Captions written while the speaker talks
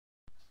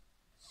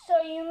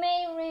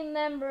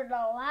remember the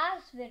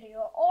last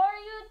video or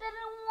you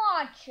didn't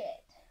watch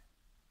it.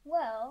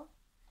 Well,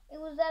 it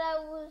was that I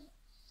was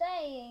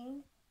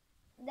saying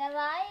that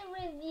I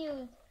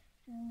reviewed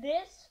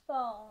this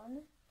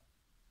phone,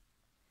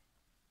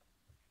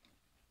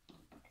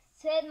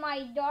 said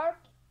my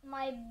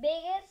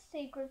biggest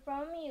secret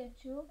from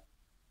YouTube.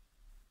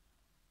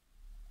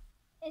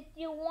 If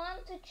you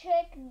want to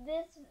check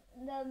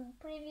the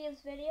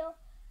previous video,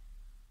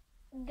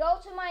 go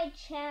to my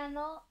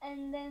channel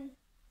and then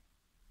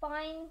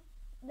find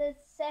the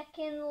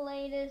second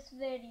latest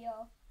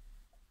video.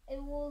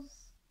 It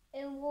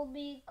will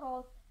be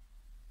called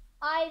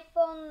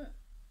iPhone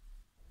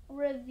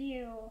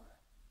Review.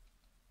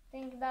 I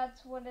think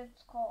that's what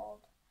it's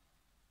called.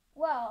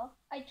 Well,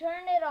 I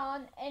turned it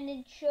on and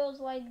it shows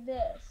like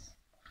this.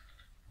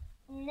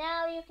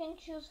 Now you can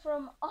choose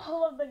from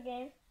all of the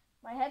games.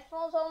 My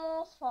headphones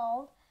almost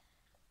fall.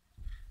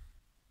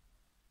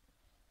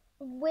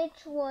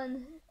 Which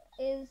one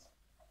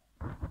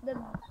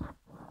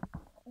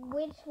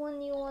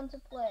you want to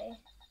play?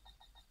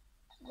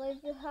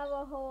 Like you have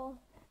a whole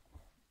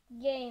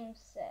game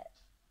set.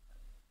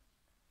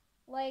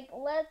 Like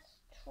let's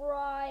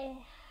try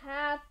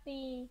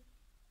Happy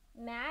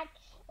Match.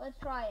 Let's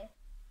try it.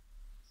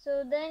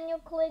 So then you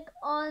click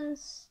on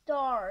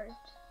Start.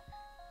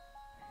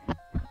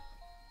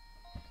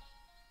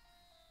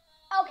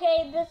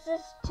 Okay, this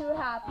is too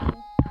happy.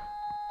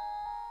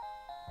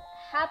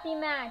 Happy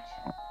Match.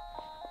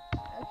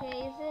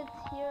 Okay, is it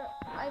here?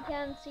 I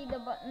can't see the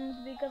buttons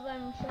because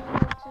I'm showing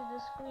it to the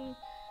screen.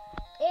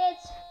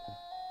 It's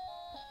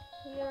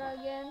here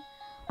again.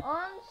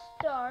 On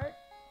Start.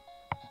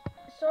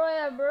 Sorry,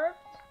 I burped.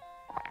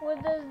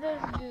 What does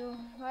this do?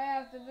 I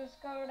have to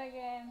discover the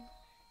game.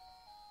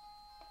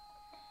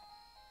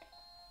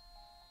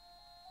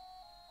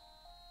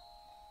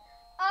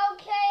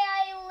 Okay,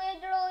 I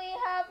literally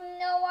have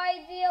no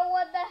idea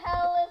what the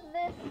hell is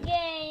this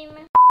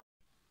game.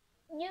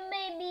 You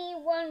may be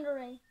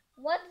wondering,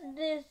 what's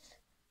this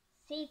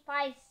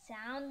sci-fi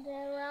sound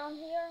around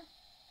here?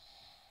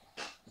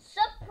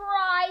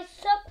 Surprise,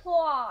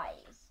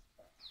 surprise!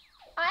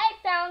 I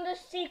found a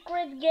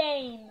secret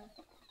game.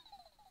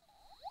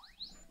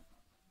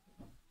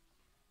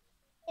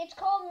 It's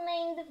called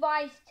Main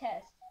Device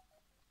Test.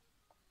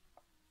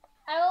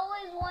 I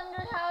always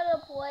wondered how to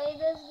play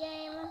this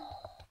game.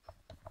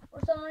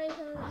 For some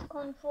reason it's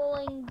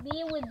controlling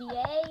B with the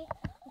A,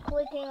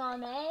 clicking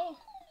on A.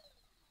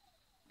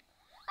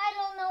 I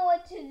don't know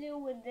what to do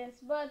with this,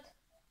 but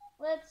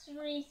let's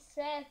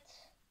reset.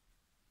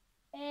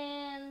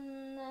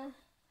 And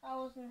I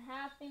was in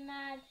Happy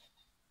Match.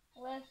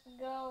 Let's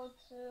go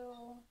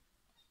to,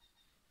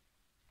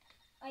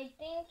 I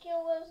think it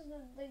was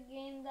the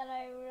game that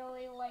I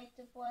really like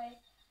to play.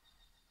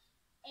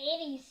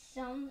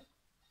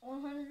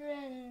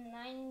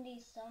 190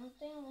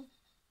 something.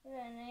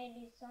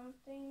 180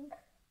 something.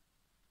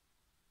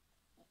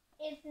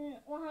 It's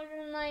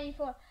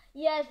 194.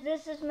 Yes,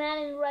 this is Man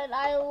in Red.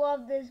 I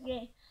love this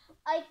game.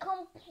 I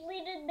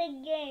completed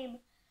the game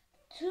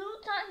 2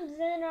 times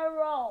in a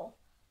row.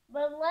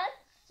 But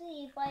let's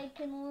see if I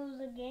can lose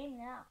a game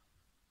now.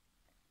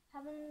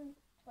 Haven't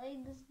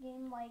played this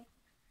game like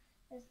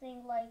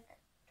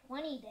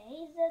 20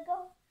 days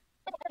ago.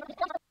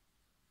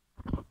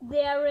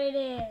 There it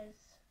is.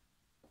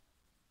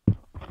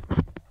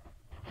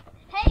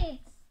 Hey,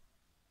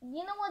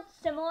 you know what's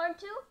similar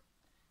to?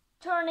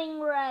 Turning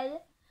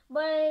Red,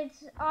 but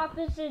it's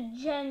opposite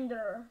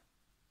gender.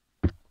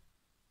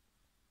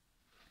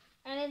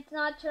 And it's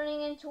not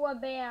turning into a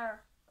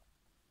bear.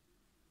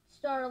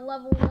 Start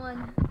level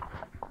 1.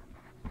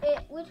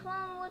 Which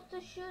one was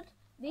to shoot?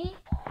 B?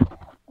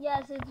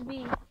 Yes, it's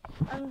B.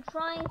 I'm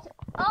trying to...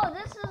 Oh,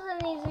 this is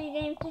an easy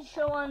game to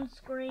show on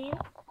screen.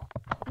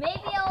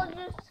 Maybe I'll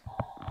just...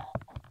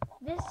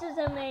 This is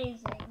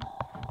amazing.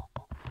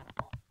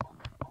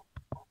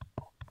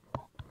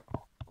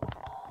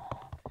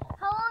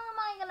 How long am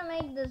I gonna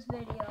make this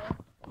video?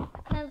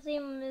 Can't see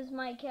him as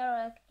my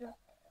character.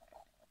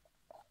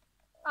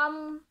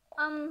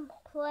 I'm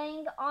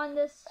playing on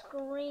the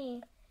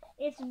screen.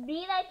 It's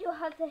B that you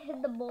have to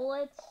hit the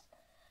bullets.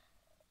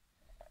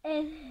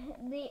 And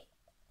the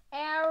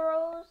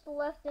arrows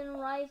left and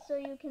right so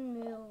you can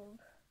move.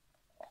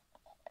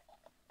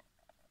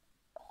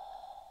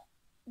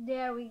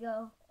 There we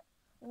go.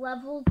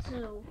 Level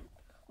 2.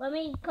 Let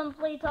me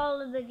complete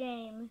all of the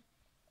game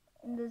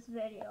in this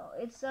video.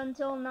 It's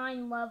until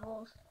 9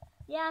 levels.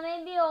 Yeah,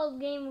 maybe old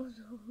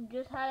games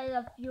just had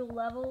a few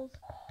levels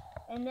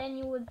and then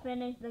you would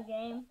finish the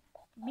game.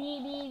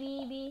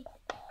 B.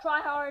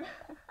 Try hard.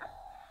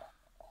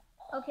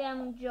 Okay,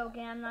 I'm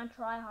joking. I'm not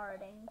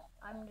try-harding.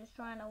 I'm just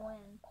trying to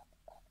win.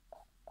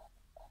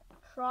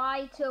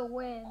 Try to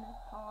win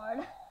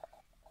hard.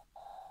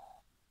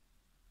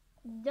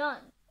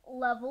 Done.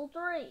 Level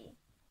 3.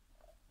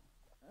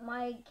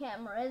 My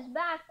camera is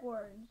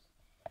backwards.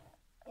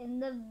 In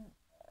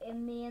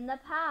the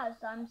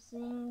past, I'm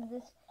seeing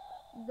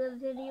the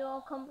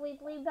video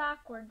completely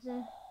backwards,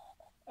 and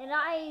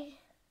I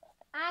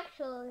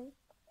actually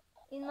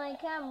in my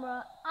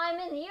camera I'm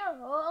in here.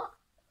 Oh,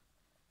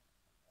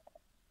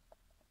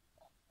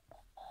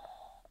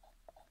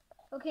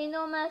 Okay,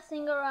 no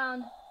messing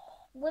around.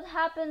 What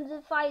happens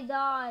if I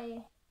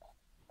die?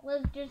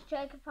 Let's just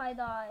check if I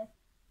die.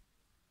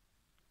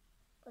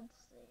 Let's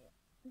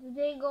see. Do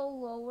they go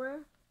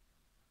lower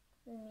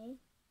than me?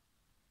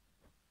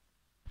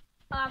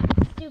 Ah,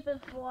 stupid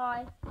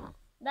fly.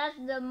 That's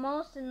the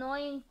most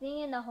annoying thing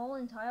in the whole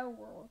entire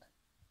world.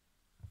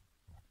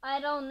 I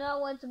don't know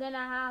what's gonna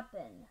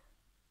happen.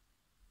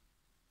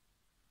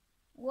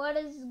 What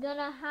is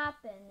gonna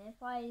happen if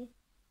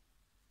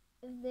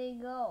they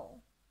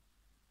go?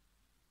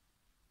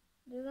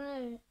 They're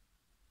gonna...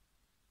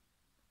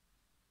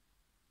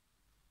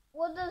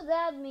 What does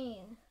that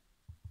mean?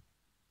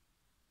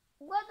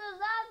 What does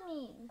that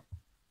mean?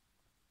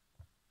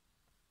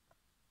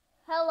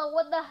 Hello,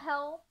 what the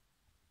hell?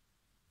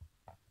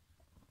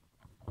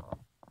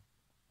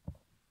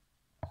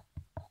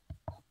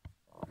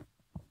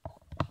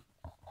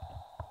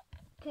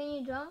 Can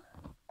you jump?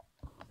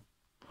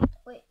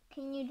 Wait,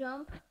 can you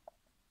jump?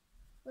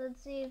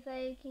 Let's see if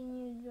can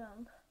you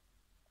jump.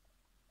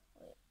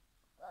 Wait,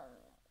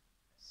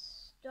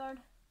 start.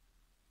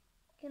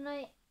 Can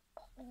I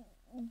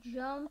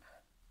jump?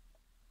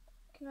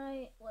 Can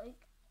I like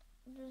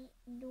just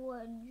do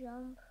a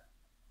jump?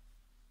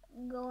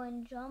 Go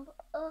and jump?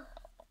 Ugh.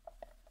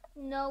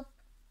 Nope.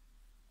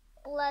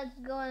 Let's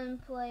go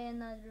and play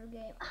another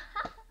game.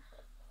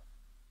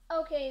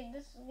 Okay,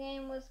 this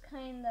game was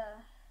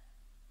kinda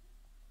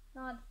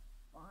not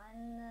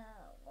fun.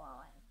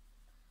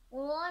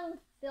 While I'm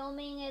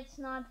filming, it's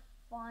not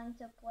fun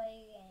to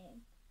play a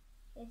game.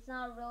 It's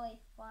not really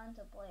fun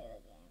to play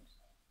the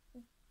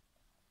games.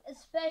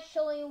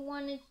 Especially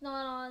when it's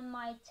not on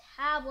my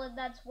tablet.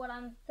 That's what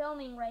I'm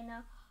filming right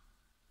now.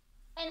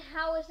 And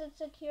how is it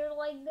secured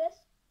like this?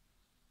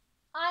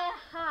 I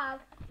have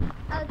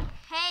a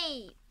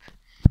cape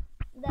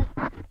that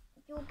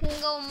you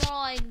can go more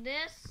like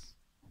this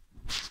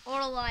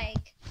or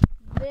like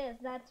this.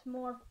 That's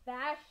more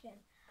fashion.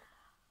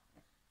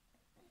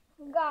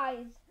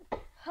 Guys,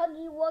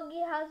 Huggy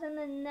Wuggy has an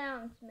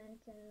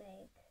announcement to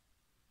make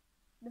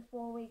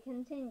before we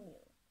continue.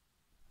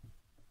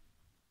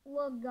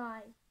 Look,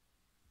 guys,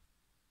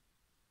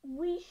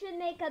 we should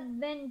make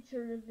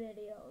adventure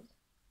videos.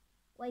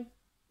 Like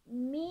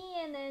me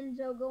and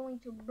Enzo going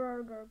to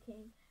Burger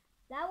King.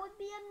 That would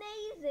be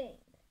amazing.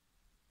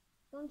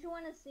 Don't you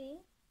want to see?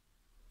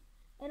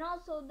 And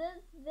also,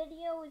 this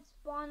video is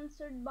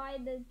sponsored by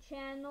the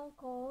channel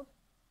called...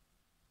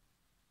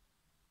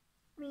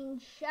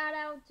 shout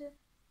out to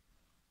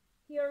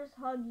Here's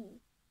Huggy.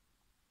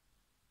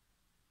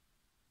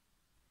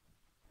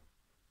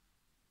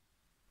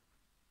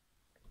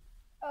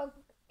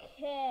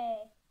 Okay,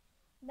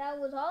 that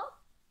was all?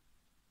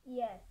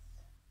 Yes.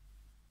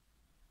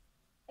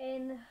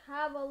 And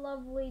have a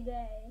lovely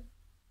day.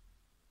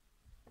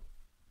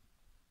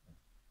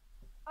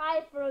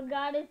 I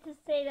forgot it to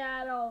say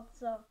that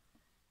also.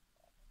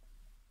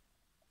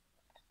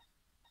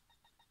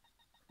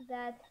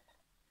 That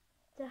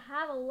to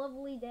have a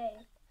lovely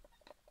day.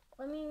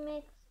 Let me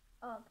mix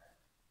up.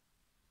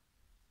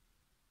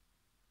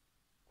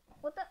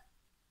 What the?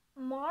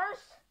 Mars?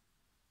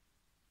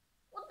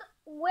 What the?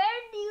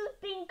 Where do you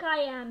think I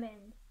am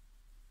in?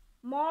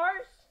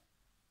 Mars?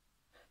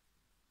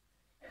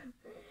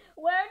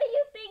 Where do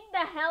you think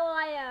the hell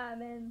I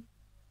am in?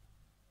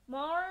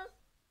 Mars?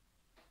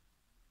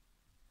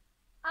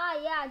 Ah,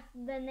 yeah, it's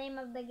the name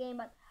of the game,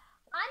 but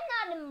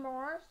I'm not in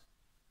Mars.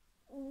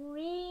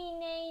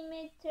 Rename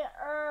it to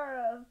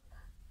Earth.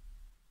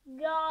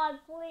 God,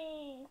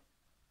 please.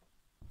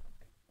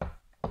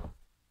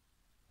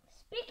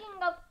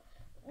 Speaking of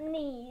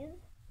knees,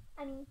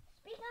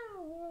 speaking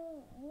of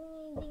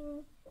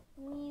needing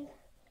knees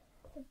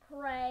to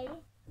pray,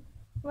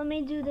 let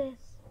me do this.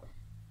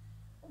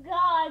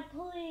 God,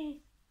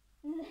 please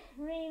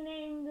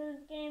rename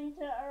this game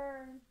to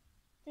Earth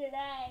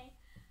today.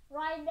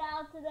 Right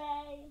now,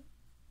 today.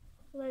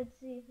 Let's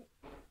see.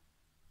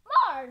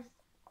 Mars!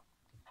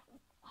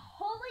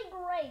 Holy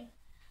grace.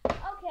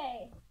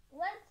 Okay,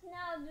 let's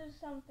now do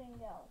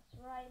something else,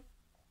 right,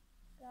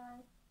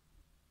 guys?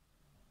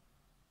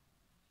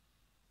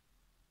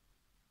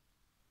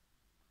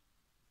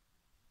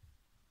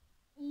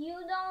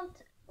 You don't...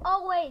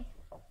 Oh, wait.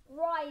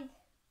 Right.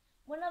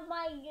 One of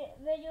my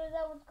videos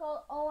that was called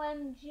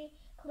OMG.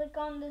 Click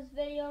on this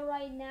video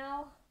right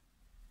now.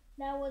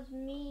 That was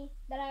me.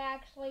 That I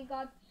actually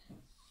got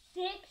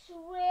 6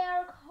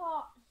 rare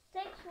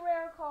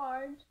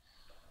cards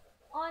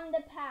on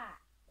the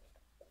pack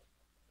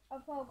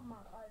of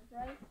Pokemon cards,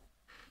 right?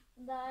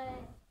 That I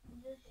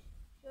just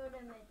showed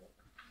images.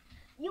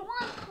 You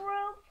want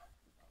proof?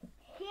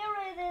 Here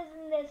it is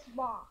in this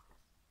box.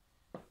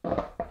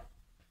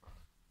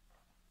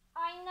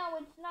 I know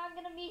it's not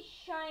gonna be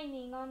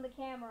shining on the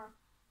camera,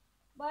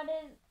 but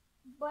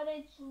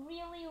it's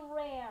really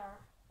rare.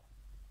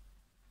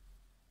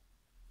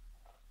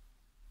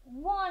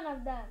 One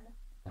of them,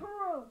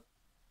 proof.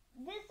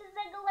 This is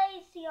a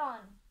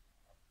Glaceon.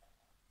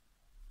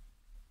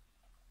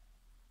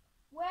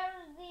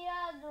 Where's the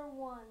other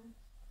one?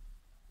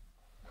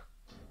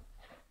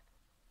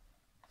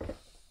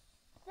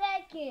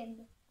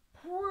 Second,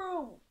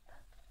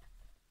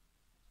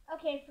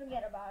 Okay,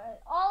 forget about it.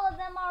 All of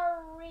them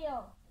are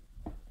real.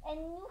 And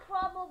you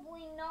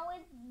probably know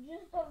it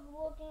just of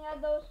looking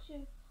at those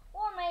two.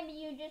 Or maybe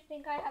you just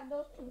think I have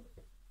those two.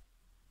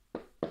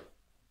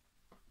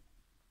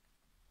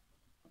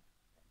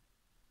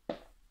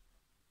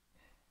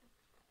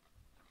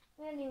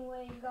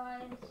 Anyway,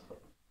 guys,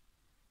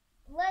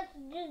 let's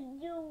just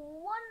do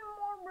one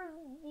more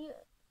review.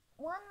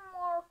 One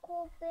more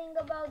cool thing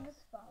about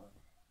this phone.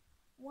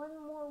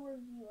 One more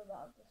review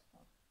about this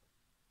phone.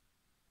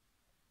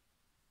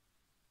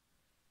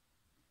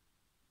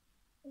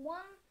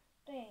 One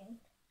thing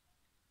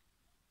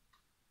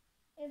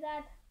is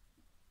that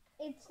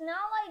it's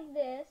not like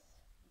this.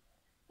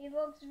 It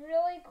looks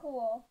really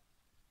cool.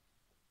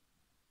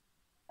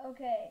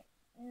 Okay,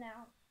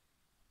 now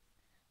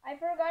I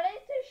forgot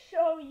to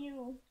show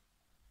you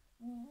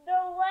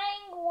the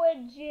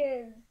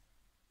languages.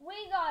 We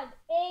got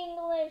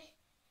English,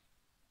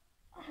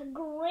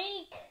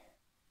 Greek,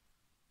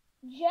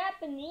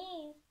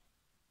 Japanese,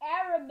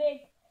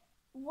 Arabic,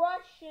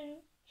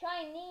 Russian,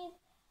 Chinese,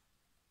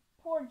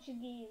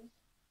 Portuguese.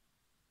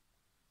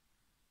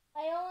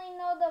 I only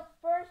know the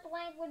first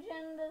language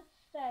and the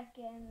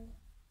second.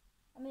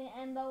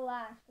 And the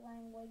last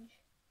language.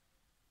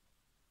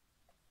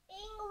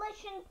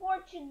 English and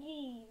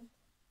Portuguese.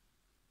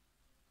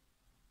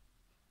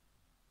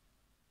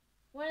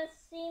 Wanna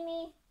see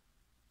me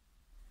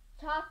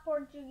talk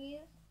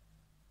Portuguese?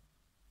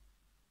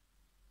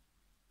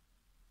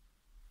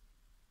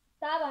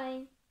 Tá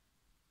bem.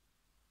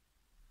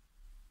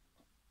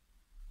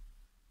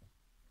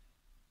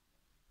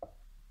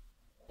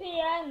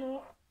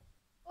 Piano.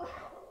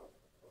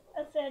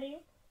 A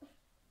sério?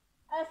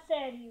 A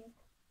sério.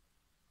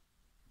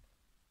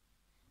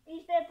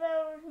 Isto é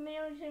para os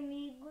meus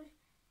amigos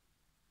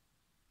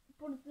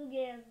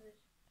portugueses.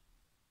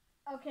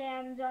 Okay,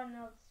 I'm done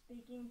of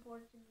speaking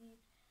Portuguese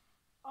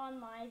on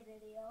my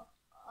video.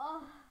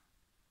 Oh.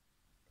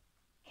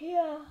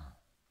 Yeah.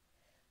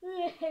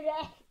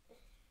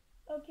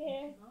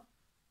 Okay.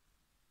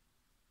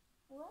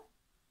 What?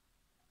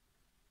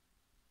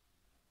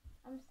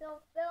 I'm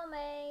still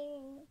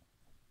filming.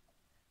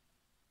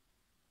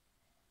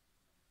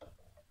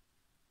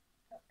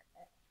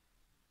 Okay.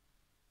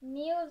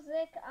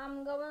 Music.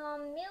 I'm going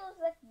on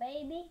music,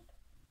 baby.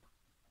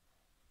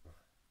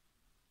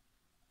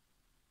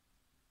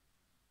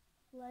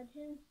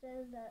 Legend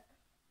says that.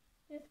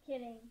 Just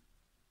kidding.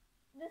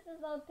 This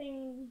is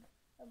nothing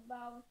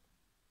about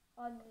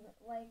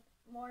like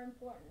more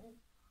important.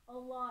 A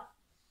lot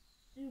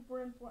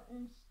super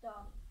important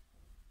stuff.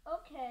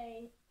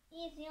 Okay,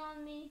 easy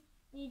on me.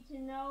 Need to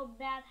know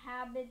Bad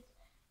Habits,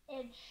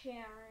 Ed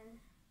Sheeran.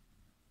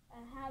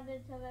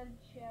 Habits of Ed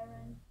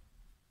Sheeran.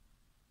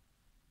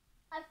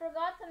 I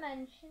forgot to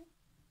mention.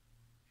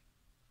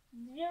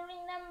 Do you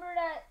remember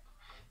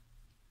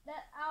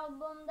that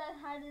album that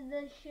had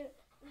the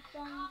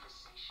song?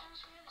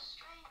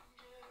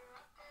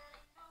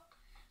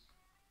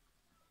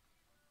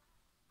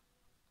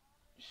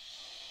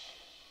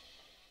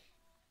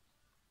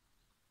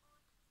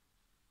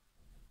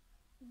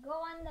 Go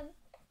on the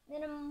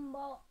minimum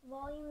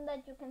volume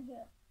that you can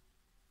hear.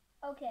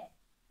 Okay,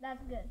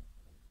 that's good.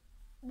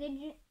 Did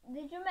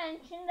you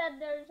mention that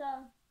there's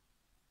a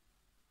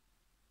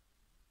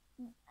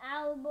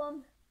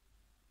album?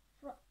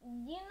 Do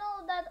you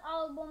know that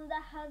album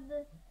that has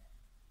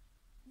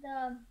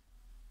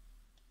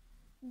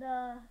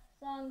the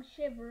song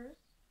Shivers?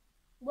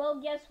 Well,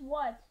 guess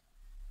what?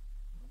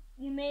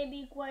 You may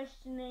be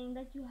questioning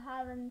that you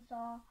haven't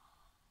saw.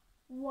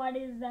 What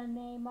is the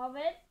name of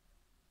it?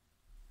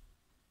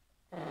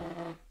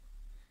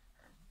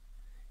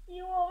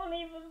 You won't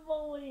even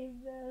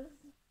believe this.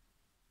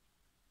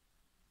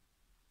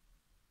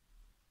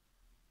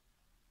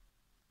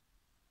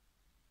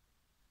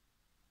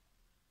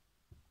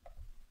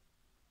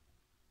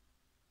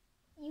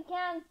 You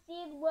can't see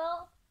it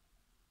well.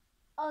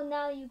 Oh,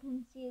 now you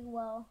can see it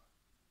well.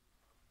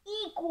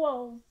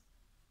 Equals.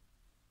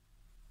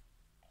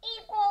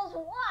 Equals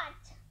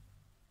what?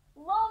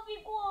 Love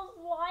equals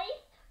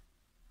life?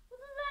 What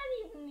does that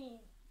even mean?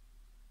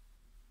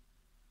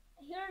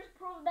 Here's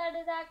proof that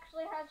it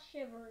actually has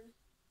shivers.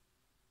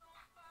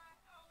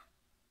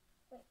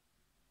 Wait.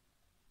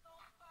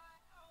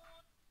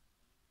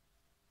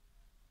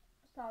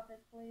 Stop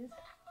it, please.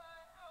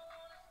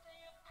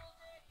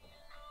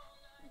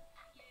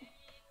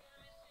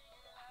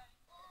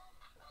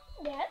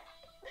 Yes?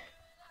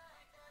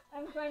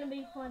 I'm trying to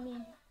be funny.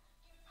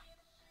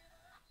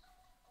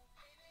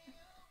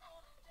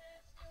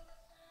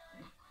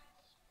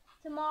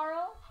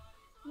 Tomorrow,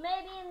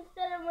 maybe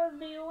instead of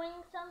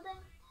reviewing something,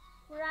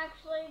 we're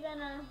actually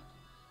gonna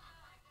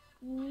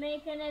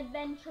make an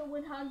adventure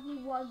with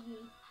Huggy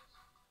Wuggy.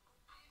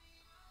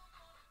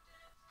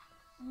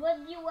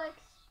 What do you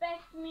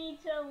expect me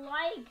to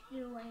like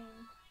doing?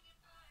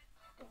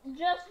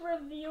 Just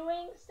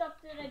reviewing stuff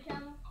to the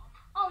channel?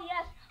 Oh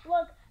yes,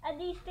 look at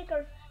these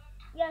stickers.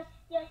 Yes,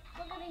 look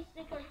at these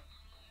stickers.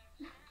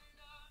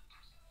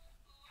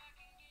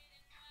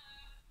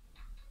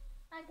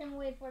 I can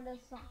wait for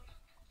this song.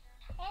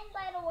 And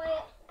by the way,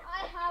 I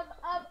I have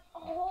a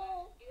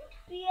whole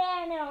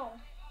piano.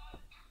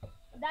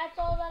 That's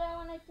all that I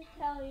wanted to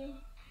tell you.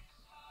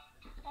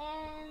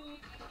 And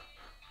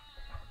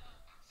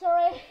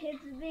sorry,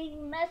 it's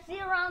being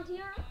messy around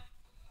here.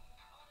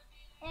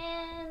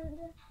 And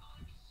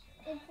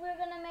if we're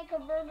gonna make a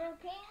Burger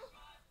King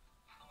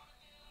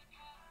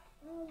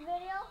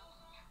video,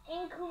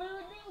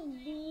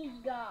 including these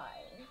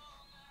guys.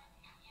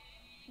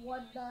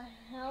 What the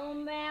hell,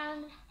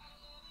 man?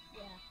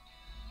 Yeah.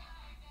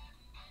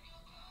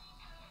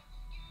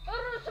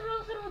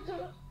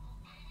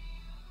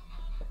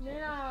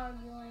 They're not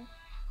arguing.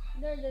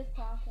 They're just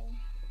talking.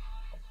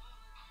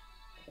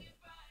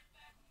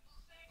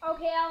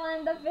 Okay, I'll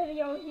end the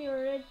video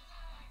here. It's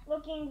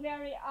looking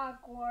very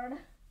awkward.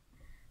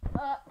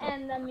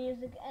 And the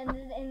music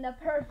ended in the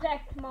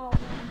perfect moment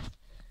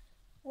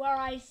where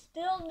I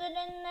still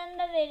didn't end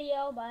the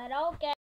video, but okay.